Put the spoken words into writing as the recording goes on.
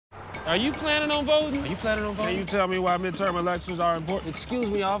Are you planning on voting? Are you planning on voting? Can you tell me why midterm elections are important? Excuse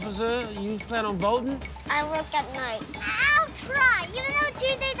me, officer. You plan on voting? I work at night. I'll try, even though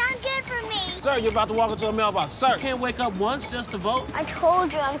Tuesdays aren't good for me. Sir, you're about to walk into a mailbox. Sir. Can't wake up once just to vote? I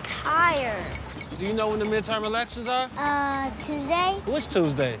told you I'm tired. Do you know when the midterm elections are? Tuesday? Which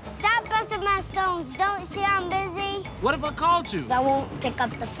Tuesday? Stop busting my stones. Don't you see I'm busy? What if I called you? I won't pick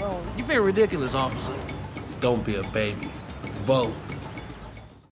up the phone. You're being ridiculous, officer. Don't be a baby. Vote.